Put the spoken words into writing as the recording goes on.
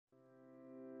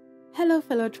Hello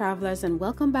fellow travelers and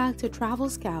welcome back to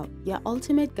TravelScout, your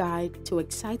ultimate guide to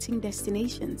exciting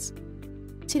destinations.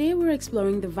 Today we're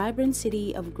exploring the vibrant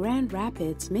city of Grand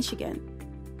Rapids, Michigan.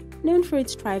 Known for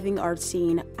its thriving art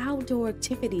scene, outdoor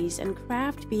activities, and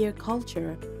craft beer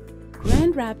culture,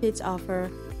 Grand Rapids offers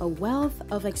a wealth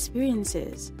of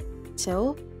experiences.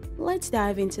 So, let's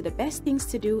dive into the best things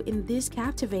to do in this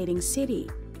captivating city.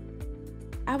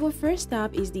 Our first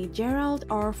stop is the Gerald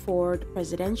R. Ford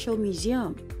Presidential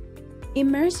Museum.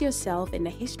 Immerse yourself in the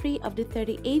history of the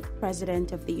 38th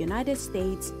President of the United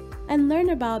States and learn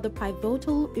about the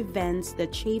pivotal events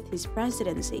that shaped his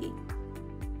presidency.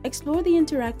 Explore the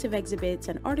interactive exhibits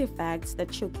and artifacts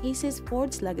that showcases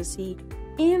Ford's legacy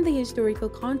and the historical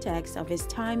context of his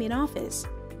time in office.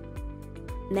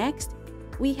 Next,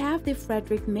 we have the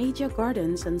Frederick Major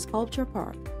Gardens and Sculpture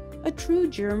Park, a true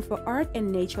gem for art and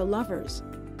nature lovers.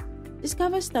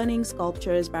 Discover stunning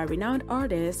sculptures by renowned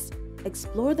artists,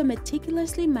 explore the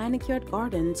meticulously manicured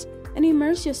gardens, and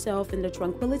immerse yourself in the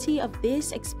tranquility of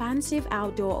this expansive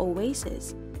outdoor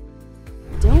oasis.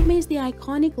 Don't miss the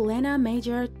iconic Lena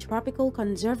Major Tropical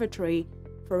Conservatory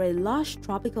for a lush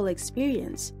tropical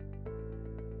experience.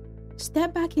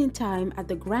 Step back in time at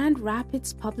the Grand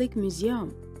Rapids Public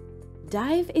Museum.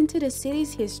 Dive into the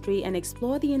city's history and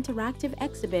explore the interactive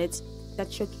exhibits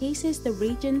that showcases the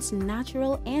region's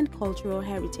natural and cultural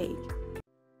heritage.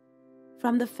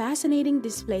 From the fascinating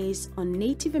displays on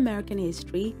Native American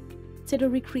history to the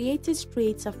recreated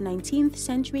streets of 19th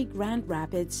century Grand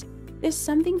Rapids, there's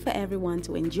something for everyone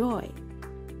to enjoy.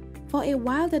 For a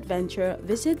wild adventure,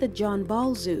 visit the John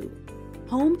Ball Zoo.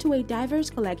 Home to a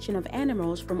diverse collection of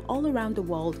animals from all around the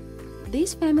world,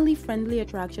 this family-friendly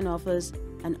attraction offers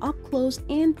an up-close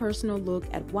and personal look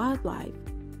at wildlife.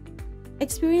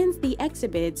 Experience the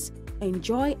exhibits,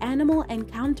 enjoy animal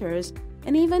encounters,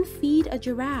 and even feed a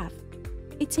giraffe.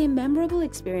 It's a memorable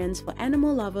experience for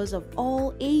animal lovers of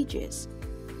all ages.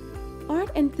 Art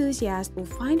enthusiasts will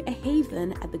find a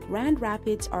haven at the Grand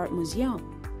Rapids Art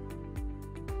Museum.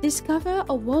 Discover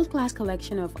a world-class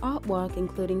collection of artwork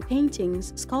including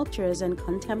paintings, sculptures, and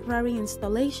contemporary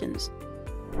installations.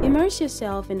 Immerse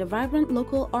yourself in the vibrant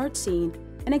local art scene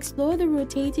and explore the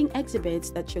rotating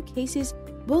exhibits that showcases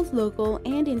both local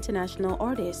and international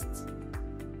artists.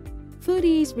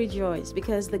 Foodies rejoice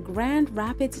because the Grand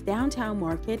Rapids Downtown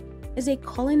Market is a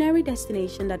culinary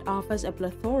destination that offers a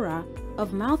plethora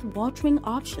of mouth-watering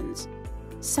options.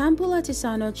 Sample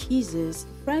artisanal cheeses,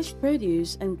 fresh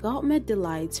produce, and gourmet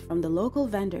delights from the local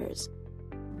vendors.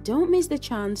 Don't miss the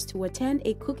chance to attend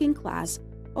a cooking class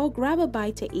or grab a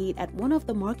bite to eat at one of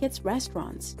the market's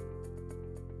restaurants.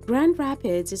 Grand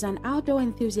Rapids is an outdoor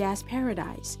enthusiast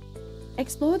paradise.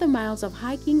 Explore the miles of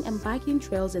hiking and biking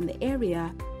trails in the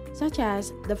area, such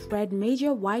as the Fred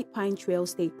Major White Pine Trail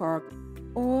State Park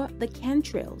or the Kent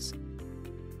Trails.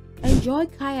 Enjoy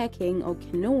kayaking or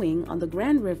canoeing on the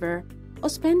Grand River or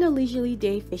spend a leisurely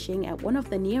day fishing at one of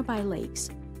the nearby lakes.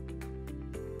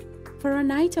 For a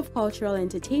night of cultural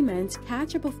entertainment,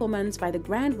 catch a performance by the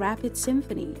Grand Rapids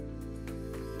Symphony.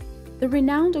 The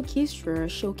renowned orchestra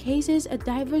showcases a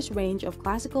diverse range of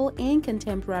classical and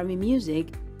contemporary music,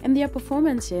 and their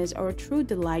performances are a true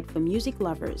delight for music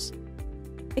lovers.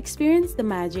 Experience the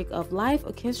magic of live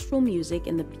orchestral music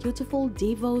in the beautiful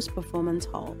Devos Performance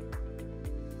Hall.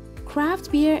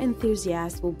 Craft beer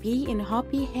enthusiasts will be in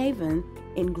Hoppy Haven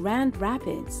in Grand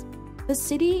Rapids. The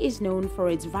city is known for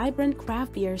its vibrant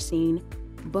craft beer scene,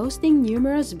 boasting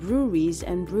numerous breweries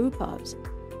and brew pubs.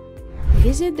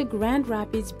 Visit the Grand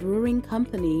Rapids Brewing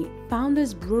Company,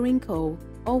 Founders Brewing Co.,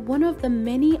 or one of the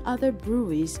many other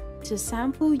breweries to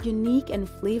sample unique and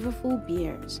flavorful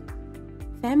beers.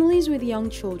 Families with young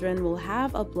children will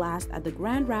have a blast at the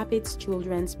Grand Rapids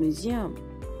Children's Museum.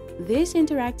 This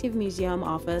interactive museum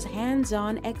offers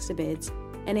hands-on exhibits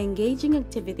and engaging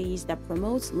activities that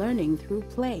promotes learning through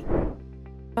play.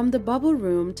 From the bubble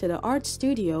room to the art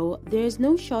studio, there is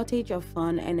no shortage of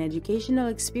fun and educational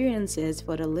experiences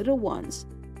for the little ones.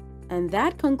 And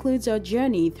that concludes our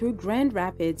journey through Grand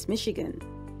Rapids, Michigan.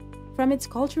 From its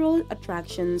cultural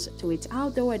attractions to its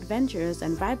outdoor adventures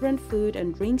and vibrant food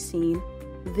and drink scene,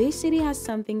 this city has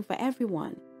something for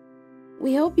everyone.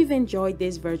 We hope you've enjoyed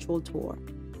this virtual tour.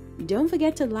 Don't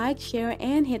forget to like, share,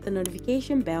 and hit the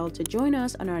notification bell to join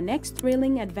us on our next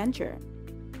thrilling adventure.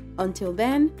 Until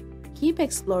then, keep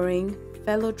exploring,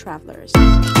 fellow travelers.